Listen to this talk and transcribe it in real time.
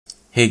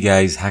Hey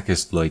guys,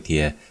 Hackexploit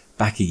here,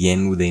 back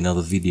again with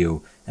another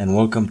video, and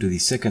welcome to the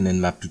second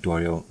Nmap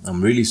tutorial.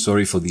 I'm really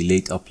sorry for the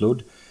late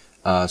upload.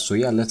 So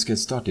yeah, let's get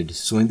started.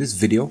 So in this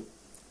video,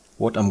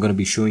 what I'm going to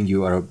be showing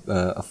you are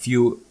a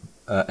few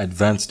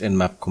advanced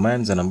Nmap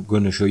commands, and I'm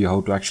going to show you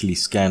how to actually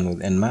scan with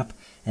Nmap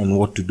and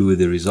what to do with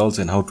the results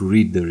and how to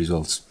read the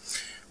results.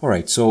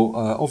 Alright, so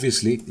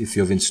obviously if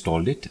you've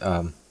installed it,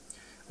 on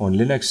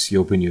Linux you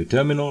open your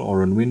terminal,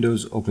 or on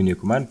Windows open your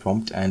command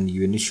prompt and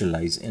you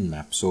initialize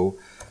Nmap. So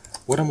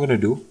what I'm going to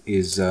do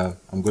is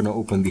I'm going to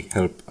open the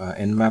help,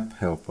 Nmap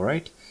help,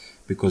 alright,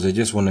 because I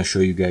just want to show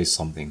you guys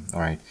something.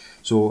 Alright,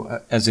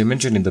 so as I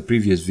mentioned in the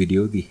previous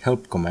video, the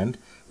help command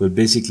will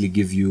basically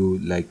give you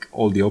like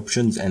all the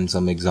options and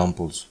some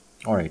examples.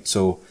 Alright,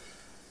 so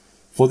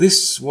for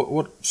this,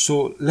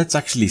 so let's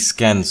actually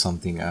scan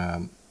something.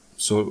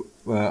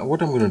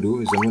 What I'm going to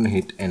do is I'm going to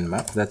hit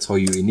Nmap. That's how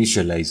you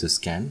initialize a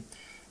scan.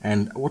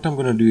 And what I'm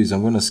going to do is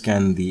I'm going to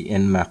scan the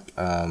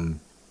Nmap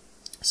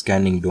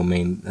scanning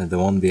domain, the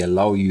one they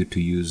allow you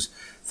to use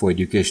for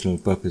educational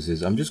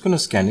purposes. I'm just going to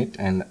scan it,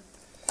 and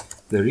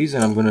the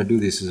reason I'm going to do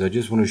this is I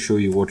just want to show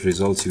you what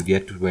results you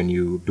get when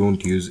you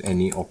don't use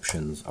any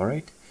options.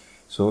 Alright,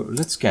 so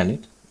let's scan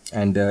it,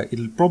 and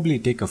it'll probably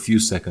take a few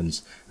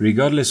seconds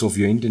regardless of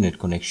your internet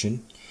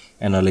connection,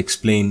 and I'll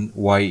explain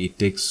why it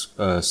takes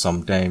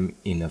some time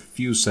in a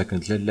few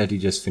seconds. Let it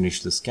just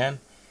finish the scan.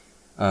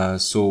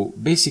 So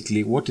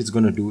basically what it's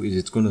going to do is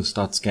it's going to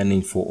start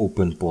scanning for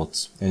open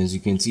ports, and as you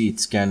can see,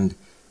 it's scanned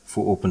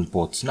for open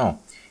ports. Now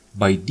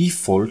by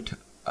default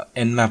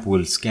Nmap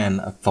will scan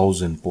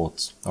 1,000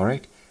 ports,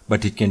 alright,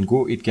 but it can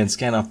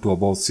scan up to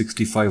about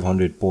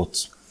 6,500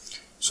 ports.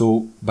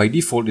 So by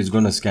default it's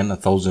going to scan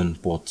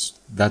 1,000 ports.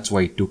 That's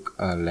why it took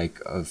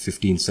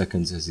 15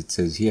 seconds, as it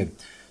says here.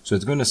 So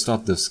it's going to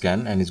start the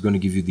scan, and it's going to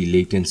give you the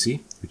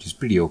latency, which is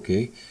pretty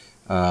okay.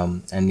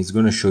 And it's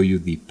going to show you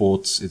the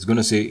ports. It's going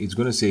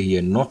to say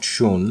here, not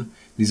shown.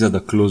 These are the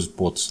closed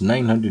ports,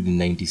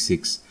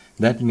 996.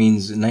 That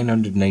means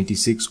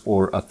 996,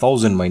 or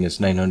 1000 minus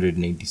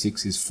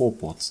 996 is 4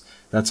 ports.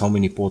 That's how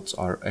many ports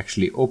are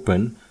actually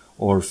open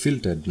or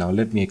filtered. Now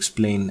let me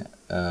explain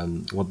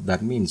what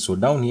that means. So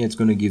down here it's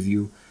going to give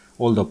you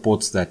all the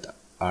ports that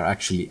are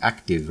actually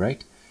active,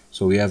 right?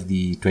 So we have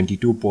the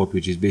 22 port,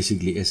 which is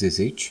basically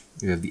SSH.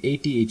 We have the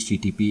 80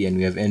 HTTP, and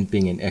we have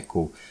nping and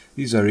echo.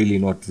 These are really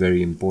not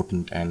very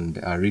important and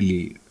are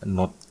really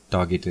not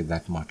targeted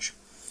that much.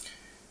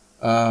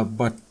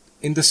 But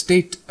in the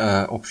state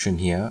option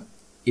here,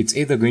 it's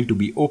either going to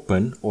be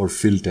open or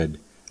filtered.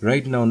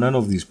 Right now, none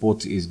of these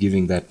ports is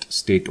giving that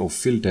state of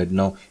filtered.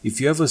 Now,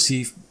 if you ever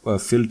see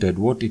filtered,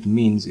 what it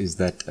means is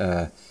that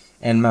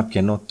Nmap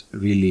cannot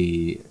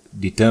really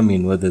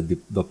determine whether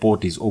the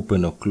port is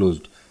open or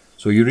closed.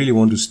 So you really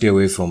want to stay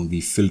away from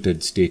the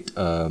filtered state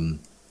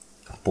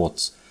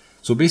ports.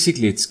 So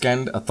basically it's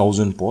scanned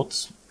 1,000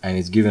 ports, and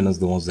it's given us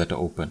the ones that are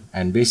open.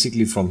 And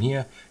basically from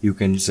here you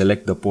can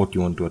select the port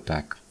you want to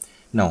attack.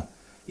 Now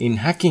in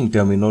hacking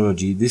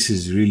terminology, this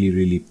is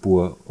really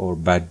poor or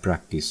bad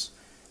practice.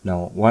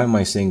 Now why am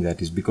I saying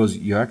that? Is because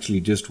you're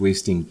actually just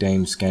wasting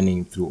time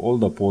scanning through all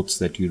the ports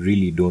that you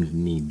really don't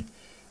need.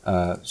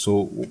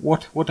 So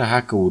what a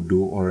hacker would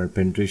do, or a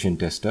penetration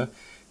tester,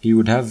 he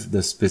would have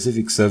the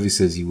specific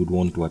services he would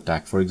want to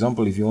attack. For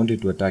example, if you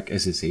wanted to attack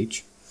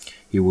SSH,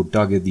 he would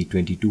target the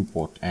 22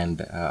 port,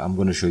 and I'm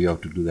going to show you how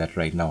to do that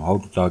right now, how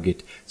to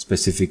target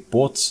specific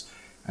ports.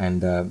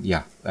 And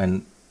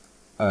in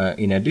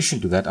addition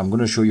to that, I'm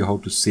going to show you how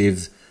to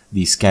save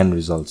the scan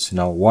results.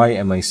 Now why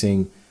am I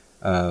saying,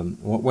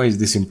 why is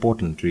this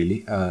important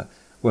really?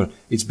 Well,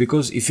 it's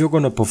because if you're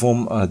going to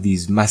perform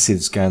these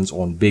massive scans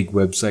on big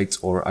websites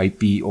or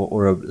IP,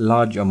 or a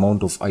large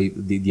amount of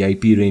the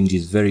IP range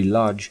is very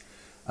large,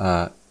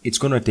 it's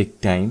going to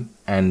take time,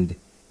 and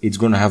it's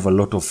going to have a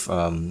lot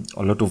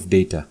of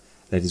data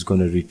that is going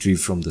to retrieve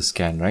from the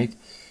scan, right?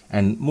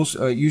 And most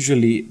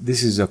usually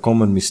this is a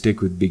common mistake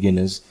with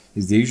beginners,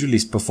 is they usually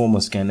perform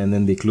a scan and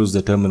then they close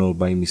the terminal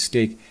by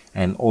mistake,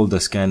 and all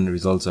the scan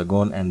results are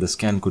gone, and the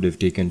scan could have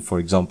taken, for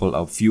example,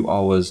 a few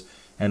hours,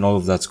 and all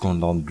of that's gone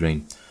down the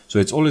drain. So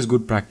it's always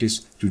good practice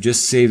to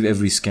just save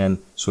every scan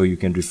so you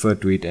can refer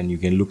to it and you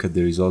can look at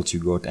the results you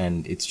got,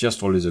 and it's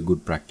just always a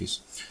good practice.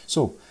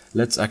 So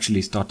let's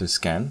actually start a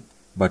scan.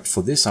 But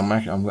for this,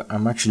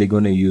 I'm actually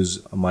going to use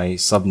my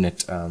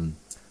subnet,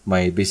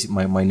 my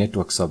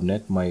network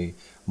subnet, my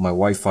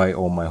Wi-Fi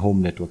or my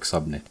home network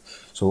subnet.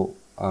 So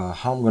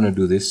how I'm going to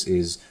do this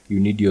is, you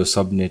need your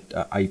subnet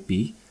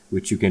IP,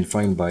 which you can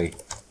find by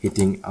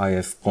hitting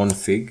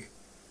ifconfig.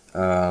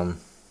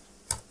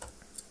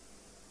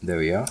 There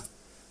we are.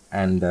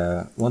 And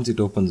once it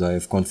opens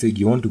ifconfig,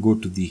 you want to go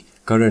to the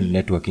current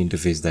network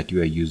interface that you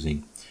are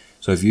using.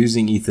 So if you're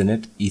using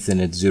Ethernet,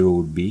 Ethernet 0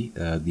 would be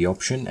the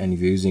option, and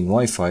if you're using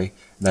Wi-Fi,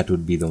 that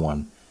would be the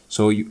one.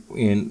 So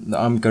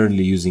I'm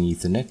currently using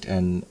Ethernet,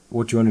 and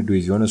what you want to do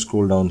is you want to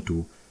scroll down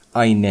to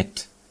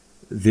iNet,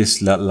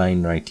 this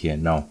line right here.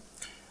 Now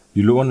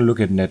you want to look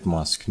at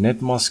netmask.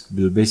 Netmask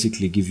will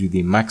basically give you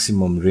the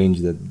maximum range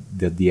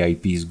that the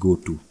IPs go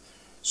to.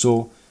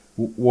 So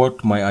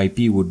what my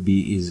IP would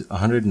be is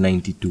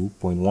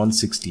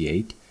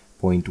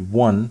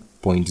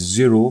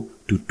 192.168.1.0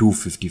 to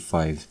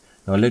 255.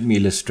 Now let me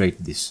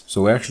illustrate this.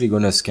 So we're actually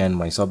going to scan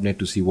my subnet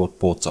to see what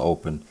ports are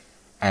open,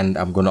 and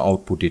I'm going to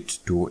output it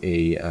to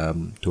a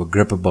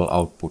graphical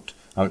output.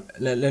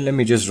 Let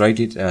me just write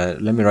it.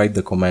 Let me write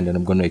the command, and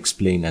I'm going to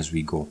explain as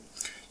we go.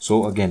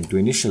 So again, to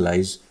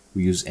initialize,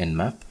 we use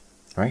Nmap,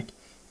 right?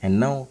 And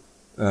now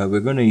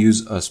we're going to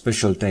use a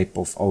special type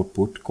of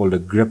output called a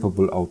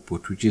graphical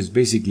output, which is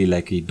basically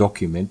like a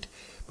document,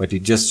 but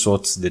it just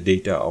sorts the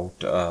data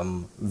out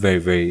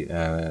very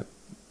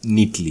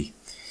neatly,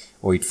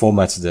 or it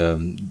formats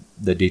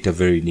the data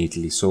very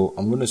neatly. So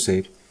I'm going to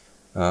say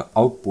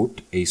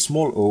output a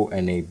small o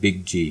and a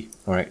big G.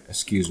 All right,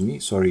 excuse me,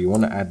 sorry, you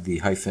want to add the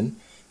hyphen,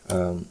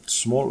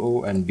 small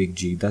o and big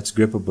G. That's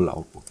graphical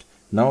output.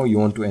 Now you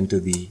want to enter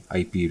the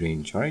IP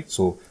range. All right,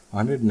 so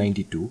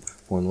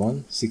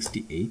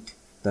 192.168,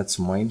 that's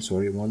mine,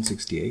 sorry,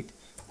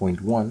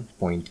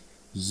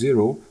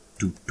 168.1.0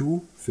 to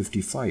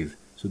 255.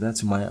 So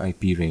that's my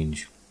IP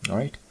range. All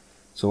right,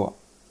 so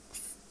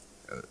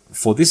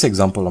for this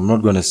example, I'm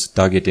not going to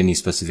target any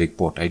specific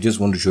port. I just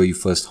want to show you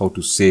first how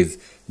to save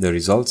the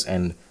results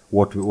and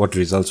what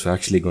results we're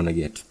actually going to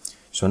get.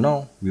 So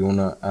now we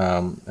wanna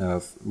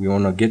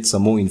get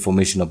some more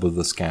information about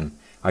the scan.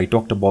 I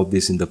talked about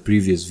this in the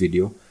previous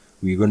video.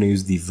 We're going to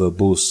use the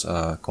verbose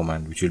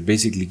command, which will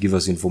basically give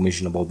us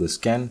information about the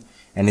scan,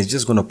 and it's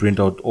just going to print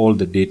out all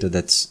the data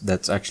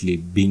that's actually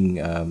being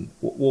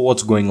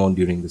what's going on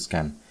during the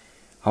scan.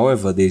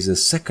 However, there is a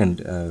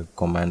second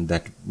command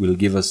that will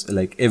give us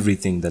like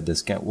everything that the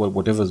scan,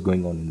 whatever's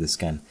going on in the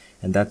scan,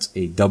 and that's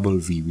a double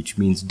V, which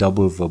means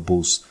double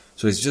verbose.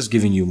 So it's just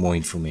giving you more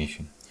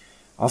information.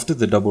 After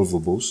the double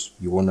verbose,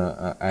 you want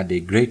to add a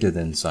greater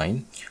than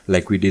sign,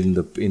 like we did in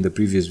the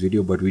previous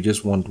video, but we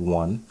just want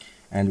 1,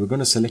 and we're going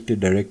to select a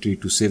directory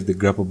to save the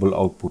graphical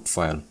output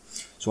file.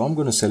 So I'm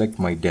going to select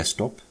my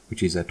desktop,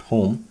 which is at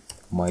home,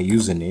 my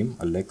username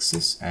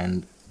Alexis,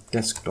 and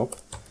desktop.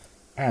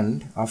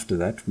 And after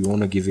that, we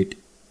want to give it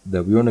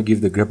the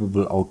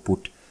graphical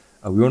output.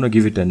 We want to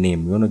give it a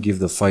name. We want to give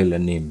the file a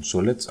name. So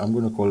I'm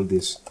going to call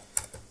this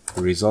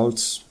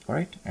results,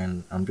 right?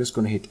 And I'm just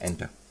going to hit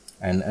enter.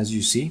 And as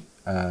you see,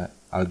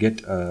 I'll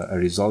get a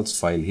results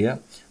file here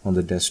on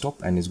the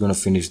desktop, and it's going to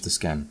finish the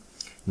scan.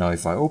 Now,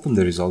 if I open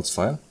the results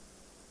file,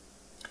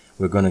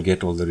 we're going to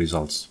get all the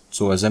results.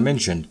 So as I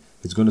mentioned,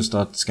 it's going to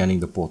start scanning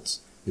the ports.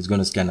 It's going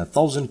to scan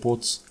 1,000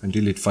 ports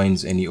until it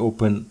finds any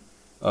open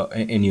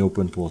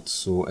ports.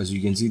 So as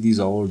you can see, these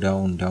are all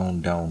down.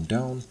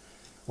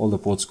 All the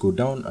ports go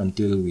down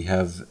until we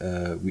have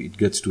it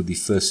gets to the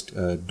first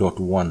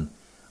 .1,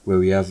 where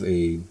we have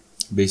a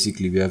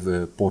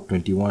port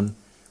 21,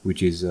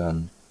 which is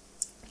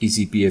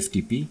TCP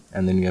FTP,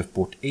 and then we have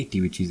port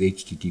 80, which is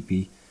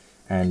HTTP,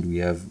 and we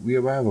have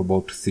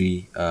about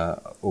 3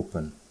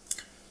 open.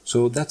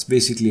 So that's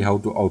basically how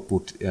to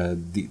output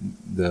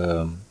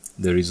the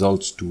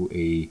results to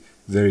a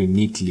very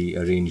neatly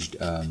arranged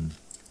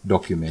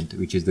document,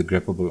 which is the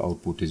graphical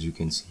output, as you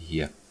can see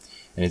here.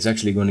 And it's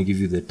actually going to give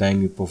you the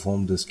time you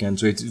performed the scan,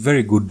 so it's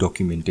very good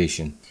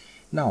documentation.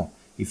 Now,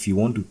 if you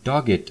want to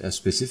target a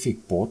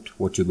specific port,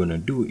 what you're going to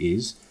do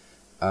is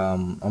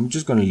I'm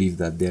just going to leave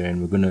that there,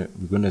 and we're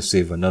gonna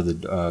save another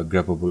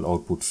graphical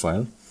output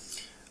file.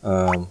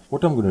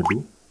 What I'm going to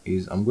do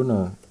is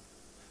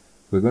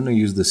we're going to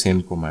use the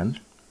same command.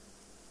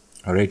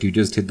 All right, you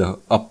just hit the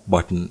up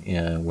button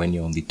when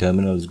you're on the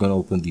terminal. It's going to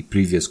open the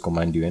previous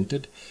command you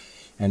entered,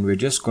 and we're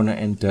just going to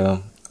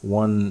enter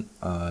one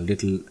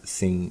little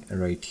thing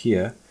right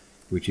here,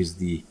 which is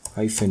the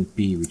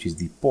 -p, which is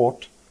the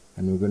port,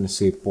 and we're going to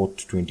say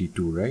port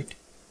 22, right?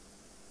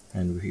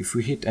 And if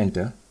we hit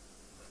enter,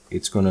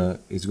 it's gonna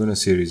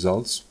say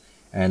results.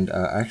 And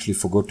I actually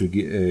forgot to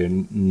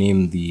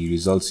name the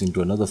results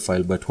into another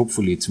file, but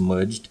hopefully it's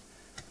merged.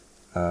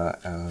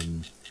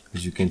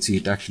 As you can see,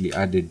 it actually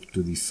added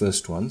to the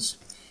first ones.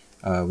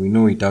 We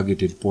know we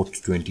targeted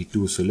port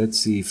 22, so let's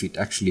see if it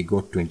actually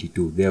got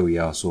 22. There we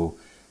are. So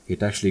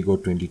it actually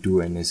got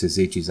 22, and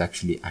SSH is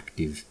actually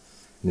active,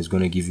 and it's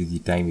going to give you the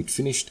time it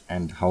finished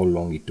and how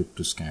long it took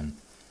to scan.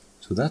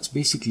 So that's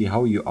basically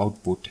how you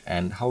output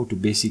and how to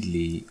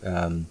basically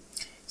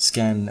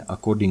scan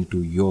according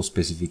to your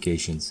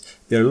specifications.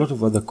 There are a lot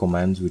of other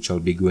commands which I'll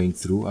be going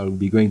through. I'll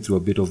be going through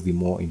a bit of the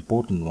more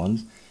important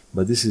ones,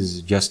 but this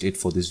is just it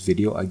for this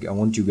video. I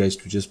want you guys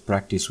to just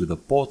practice with the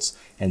ports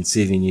and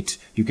saving it.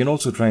 You can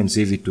also try and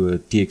save it to a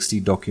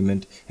TXT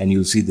document, and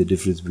you'll see the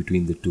difference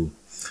between the two.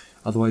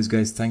 Otherwise,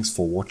 guys, thanks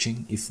for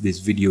watching. If this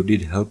video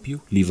did help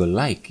you, leave a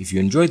like. If you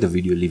enjoyed the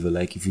video, leave a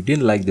like. If you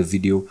didn't like the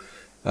video,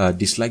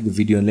 dislike the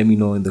video and let me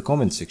know in the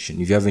comment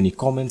section. If you have any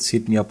comments,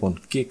 hit me up on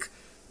Kick,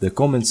 the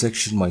comment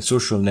section, my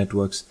social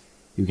networks.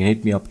 You can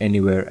hit me up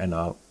anywhere, and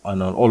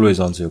I'll always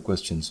answer your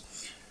questions.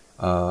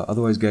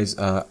 Otherwise, guys,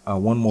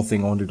 one more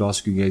thing I wanted to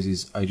ask you guys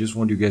is I just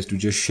want you guys to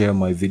just share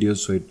my videos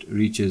so it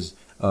reaches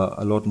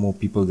a lot more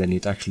people than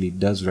it actually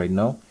does right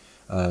now,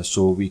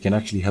 so we can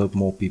actually help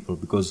more people,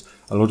 because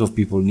a lot of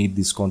people need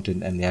this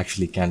content and they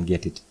actually can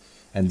get it.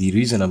 And the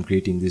reason I'm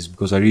creating this is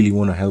because I really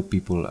want to help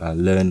people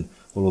learn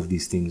all of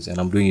these things, and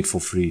I'm doing it for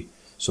free.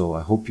 So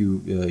I hope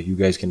you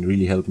guys can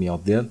really help me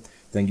out there.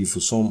 Thank you for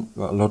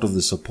a lot of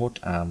the support.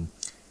 And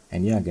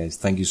yeah, guys,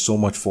 thank you so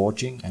much for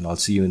watching, and I'll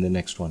see you in the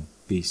next one.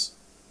 Peace.